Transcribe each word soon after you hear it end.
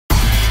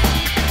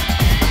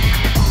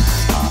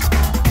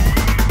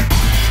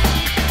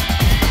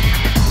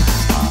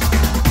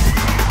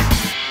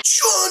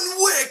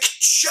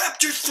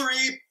Chapter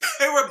 3,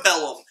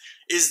 Parabellum,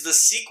 is the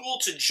sequel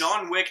to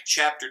John Wick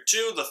Chapter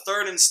 2, the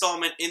third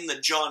installment in the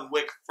John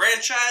Wick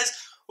franchise.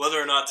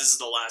 Whether or not this is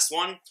the last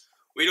one,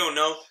 we don't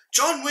know.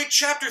 John Wick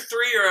Chapter 3,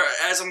 or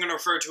as I'm going to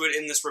refer to it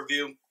in this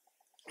review,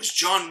 is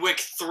John Wick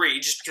 3,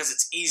 just because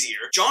it's easier.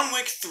 John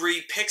Wick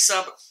 3 picks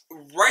up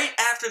right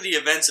after the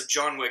events of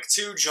John Wick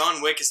 2.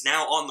 John Wick is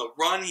now on the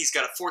run. He's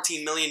got a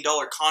 $14 million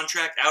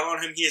contract out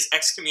on him. He is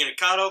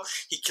excommunicado.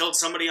 He killed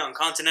somebody on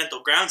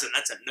continental grounds, and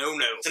that's a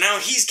no-no. So now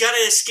he's got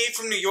to escape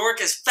from New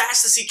York as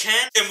fast as he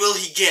can, and will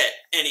he get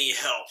any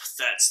help?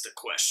 That's the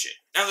question.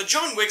 Now, the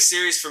John Wick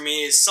series for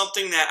me is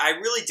something that I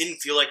really didn't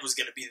feel like was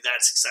going to be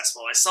that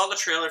successful. I saw the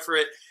trailer for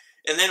it,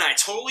 and then I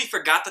totally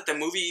forgot that the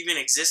movie even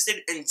existed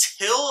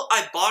until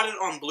I bought it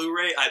on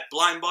Blu-ray. I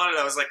blind bought it.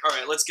 I was like,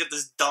 alright, let's get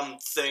this dumb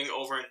thing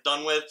over and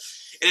done with.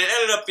 And it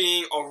ended up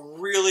being a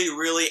really,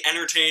 really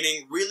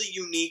entertaining, really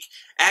unique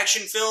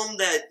action film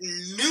that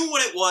knew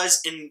what it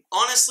was. And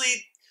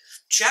honestly,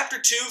 Chapter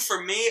 2,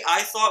 for me,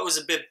 I thought was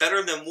a bit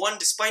better than 1,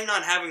 despite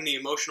not having the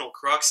emotional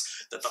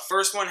crux that the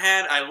first one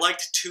had. I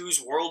liked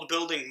 2's world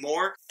building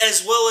more,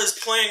 as well as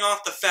playing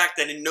off the fact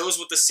that it knows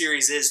what the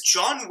series is.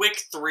 John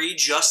Wick 3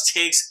 just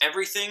takes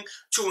everything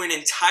to an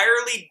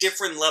entirely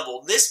different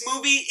level. This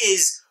movie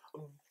is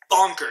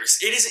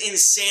bonkers. It is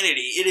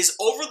insanity. It is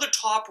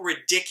over-the-top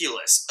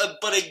ridiculous.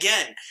 But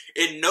again,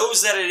 it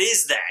knows that it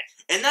is that.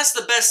 And that's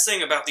the best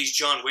thing about these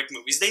John Wick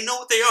movies. They know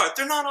what they are.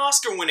 They're not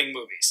Oscar-winning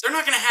movies. They're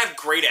not going to have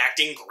great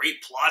acting,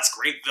 great plots,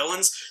 great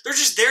villains. They're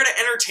just there to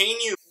entertain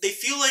you. They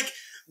feel like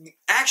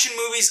action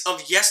movies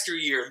of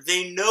yesteryear.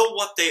 They know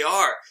what they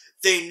are.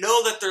 They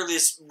know that they're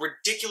this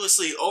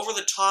ridiculously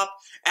over-the-top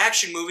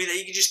action movie that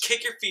you can just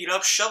kick your feet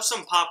up, shove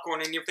some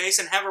popcorn in your face,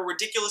 and have a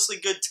ridiculously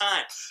good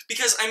time.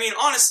 Because, I mean,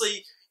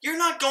 honestly, you're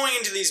not going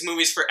into these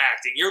movies for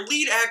acting. Your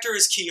lead actor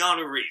is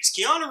Keanu Reeves.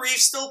 Keanu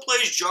Reeves still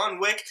plays John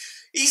Wick.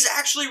 He's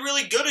actually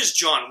really good as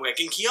John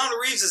Wick, and Keanu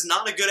Reeves is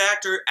not a good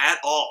actor at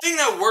all. The thing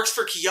that works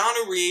for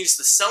Keanu Reeves,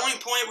 the selling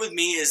point with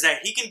me, is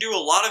that he can do a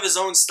lot of his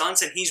own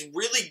stunts, and he's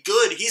really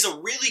good. He's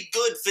a really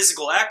good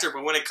physical actor,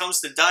 but when it comes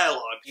to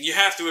dialogue, you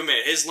have to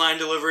admit, his line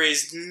delivery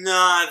is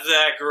not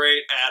that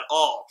great at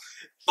all.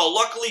 But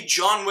luckily,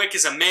 John Wick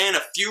is a man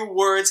of few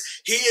words.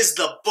 He is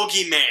the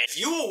boogeyman. If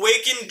you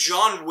awaken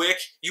John Wick,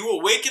 you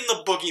awaken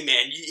the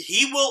boogeyman.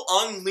 He will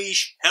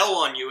unleash hell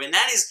on you, and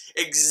that is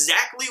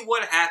exactly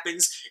what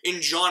happens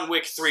in John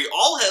Wick 3.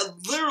 All hell,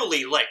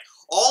 literally, like,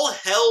 all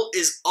hell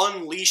is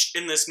unleashed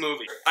in this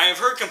movie. I have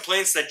heard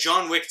complaints that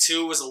John Wick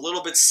 2 was a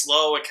little bit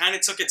slow. It kind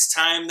of took its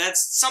time.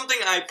 That's something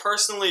I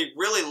personally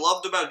really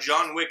loved about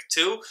John Wick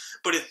 2.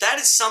 But if that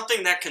is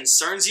something that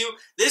concerns you,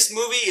 this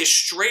movie is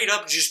straight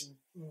up just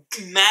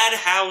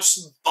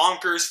madhouse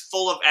bonkers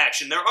full of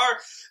action. There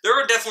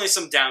are definitely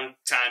some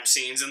downtime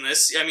scenes in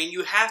this. I mean,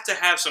 you have to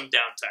have some downtime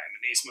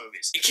in these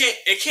movies.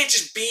 It can't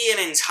just be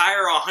an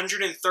entire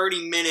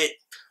 130-minute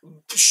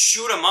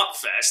shoot 'em up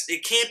fest.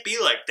 It can't be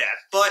like that.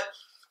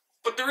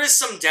 But there is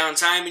some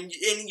downtime,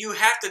 and you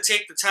have to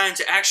take the time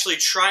to actually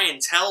try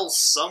and tell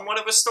somewhat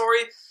of a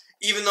story,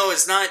 even though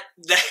it's not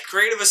that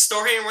great of a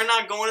story, and we're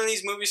not going to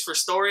these movies for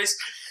stories.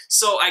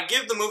 So I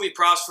give the movie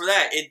props for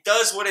that. It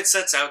does what it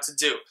sets out to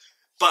do.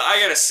 But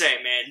I gotta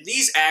say, man,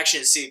 these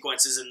action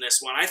sequences in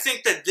this one, I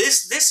think that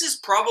this is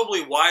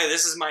probably why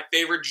this is my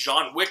favorite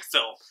John Wick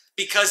film.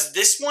 Because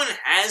this one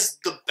has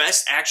the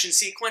best action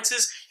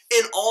sequences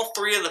in all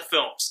 3 of the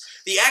films.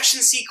 The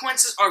action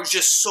sequences are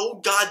just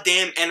so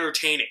goddamn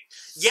entertaining.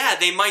 Yeah,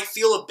 they might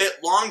feel a bit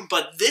long,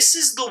 but this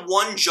is the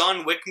one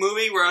John Wick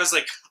movie where I was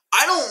like,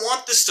 I don't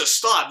want this to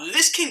stop.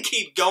 This can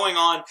keep going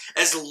on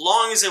as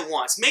long as it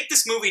wants. Make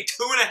this movie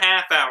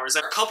 2.5 hours.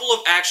 A couple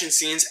of action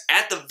scenes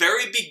at the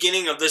very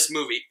beginning of this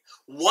movie.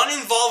 One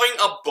involving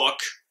a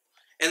book,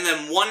 and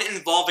then one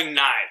involving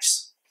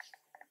knives.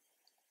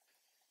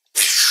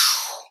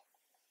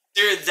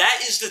 That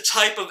is the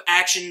type of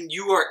action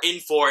you are in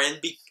for, and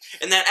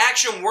that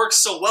action works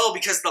so well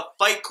because the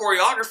fight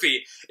choreography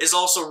is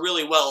also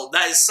really well.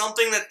 That is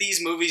something that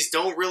these movies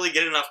don't really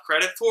get enough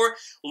credit for.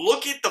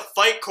 Look at the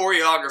fight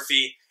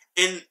choreography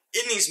in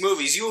these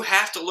movies. You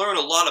have to learn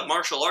a lot of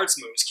martial arts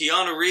moves.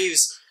 Keanu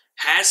Reeves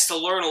has to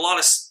learn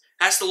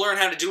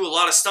how to do a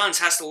lot of stunts,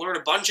 has to learn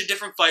a bunch of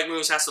different fight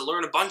moves, has to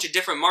learn a bunch of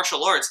different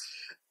martial arts.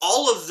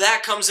 All of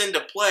that comes into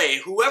play.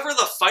 Whoever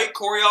the fight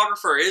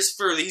choreographer is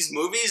for these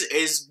movies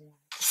is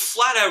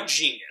flat out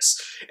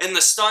genius. And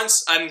the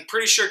stunts, I'm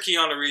pretty sure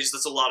Keanu Reeves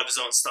does a lot of his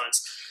own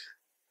stunts.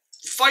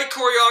 Fight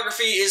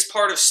choreography is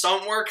part of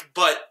stunt work,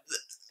 but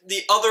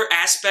the other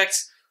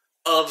aspects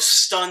of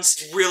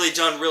stunts really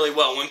done really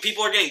well. When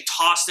people are getting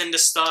tossed into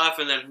stuff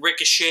and then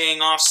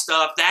ricocheting off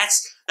stuff,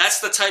 that's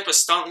the type of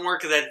stunt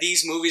work that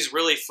these movies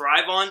really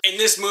thrive on, and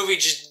this movie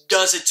just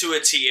does it to a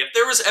T. If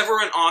there was ever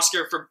an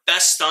Oscar for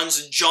best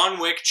stunts, John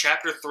Wick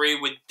Chapter 3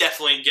 would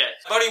definitely get.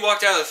 My buddy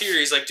walked out of the theater,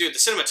 he's like, dude, the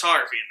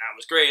cinematography in that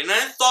was great. And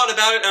I thought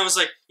about it, and I was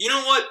like, you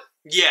know what?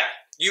 Yeah,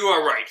 you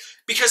are right.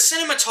 Because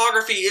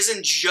cinematography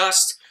isn't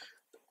just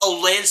a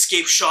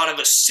landscape shot of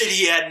a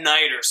city at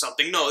night or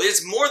something. No,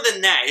 it's more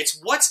than that. It's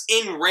what's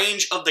in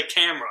range of the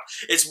camera.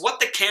 It's what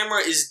the camera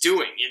is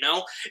doing, you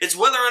know? It's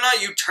whether or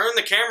not you turn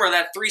the camera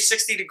that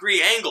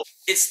 360-degree angle.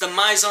 It's the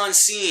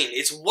mise-en-scene.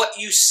 It's what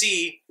you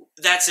see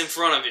that's in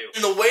front of you.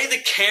 And the way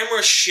the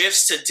camera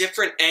shifts to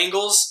different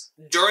angles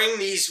during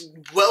these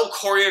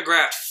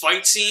well-choreographed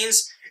fight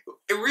scenes,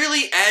 it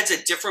really adds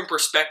a different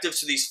perspective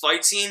to these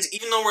fight scenes.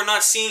 Even though we're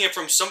not seeing it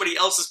from somebody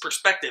else's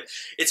perspective,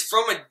 it's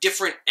from a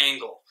different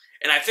angle.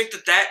 And I think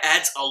that that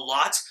adds a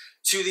lot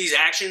to these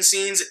action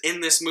scenes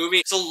in this movie.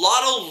 It's a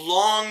lot of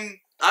long,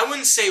 I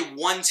wouldn't say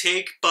one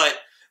take, but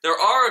there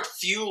are a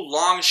few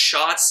long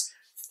shots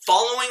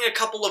following a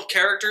couple of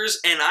characters,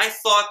 and I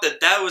thought that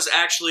that was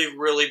actually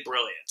really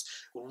brilliant.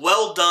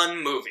 Well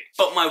done movie.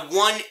 But my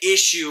one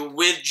issue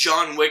with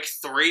John Wick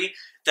 3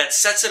 that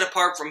sets it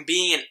apart from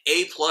being an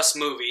A+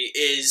 movie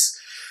is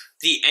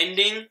the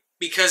ending,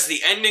 because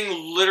the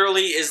ending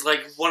literally is like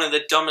one of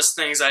the dumbest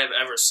things I have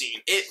ever seen.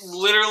 It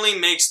literally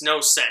makes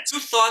no sense. Who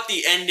thought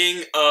the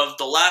ending of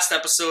the last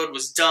episode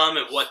was dumb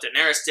and what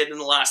Daenerys did in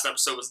the last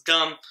episode was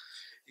dumb?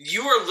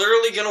 You are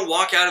literally gonna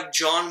walk out of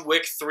John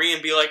Wick 3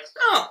 and be like,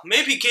 oh,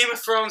 maybe Game of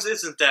Thrones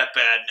isn't that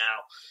bad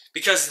now.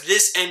 Because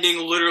this ending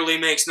literally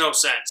makes no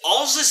sense.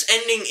 All this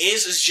ending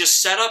is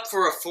just set up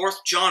for a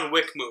 4th John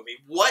Wick movie.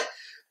 What?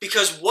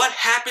 Because what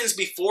happens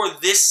before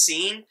this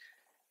scene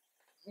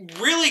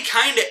really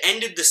kind of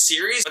ended the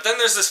series, but then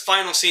there's this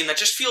final scene that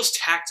just feels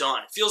tacked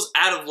on. It feels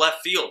out of left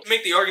field. You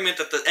make the argument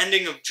that the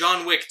ending of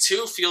John Wick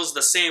 2 feels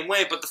the same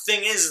way, but the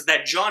thing is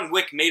that John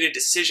Wick made a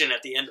decision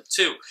at the end of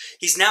 2.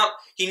 He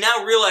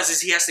now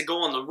realizes he has to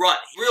go on the run.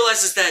 He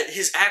realizes that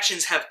his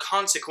actions have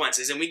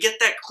consequences, and we get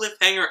that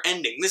cliffhanger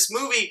ending. This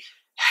movie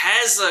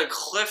has a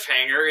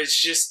cliffhanger. It's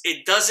just,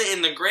 it doesn't,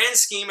 in the grand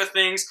scheme of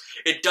things,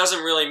 it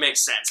doesn't really make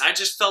sense. I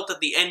just felt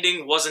that the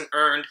ending wasn't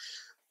earned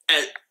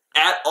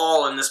at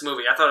all in this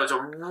movie. I thought it was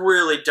a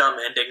really dumb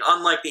ending,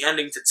 unlike the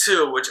ending to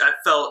 2, which I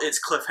felt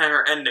its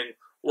cliffhanger ending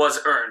was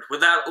earned.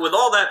 With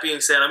all that being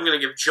said, I'm going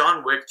to give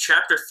John Wick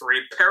Chapter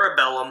 3,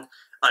 Parabellum,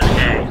 an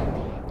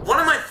A. One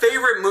of my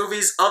favorite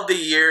movies of the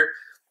year,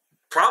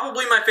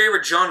 probably my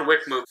favorite John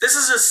Wick movie. This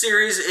is a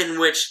series in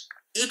which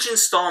each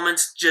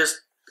installment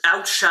just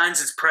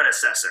outshines its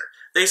predecessor.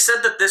 They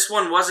said that this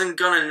one wasn't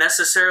going to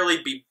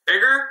necessarily be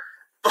bigger,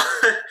 but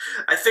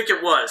I think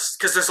it was,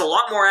 because there's a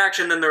lot more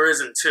action than there is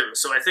in 2,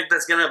 so I think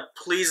that's going to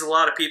please a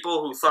lot of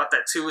people who thought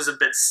that 2 was a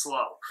bit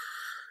slow.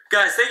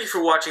 Guys, thank you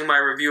for watching my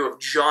review of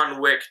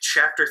John Wick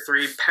Chapter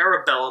 3,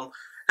 Parabellum.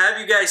 Have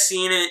you guys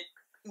seen it?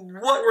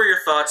 What were your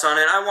thoughts on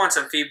it? I want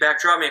some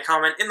feedback. Drop me a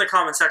comment in the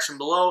comment section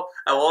below.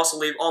 I will also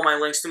leave all my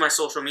links to my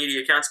social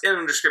media accounts in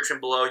the description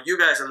below. You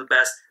guys are the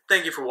best.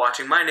 Thank you for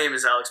watching. My name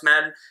is Alex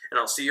Madden, and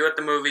I'll see you at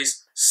the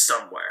movies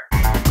somewhere.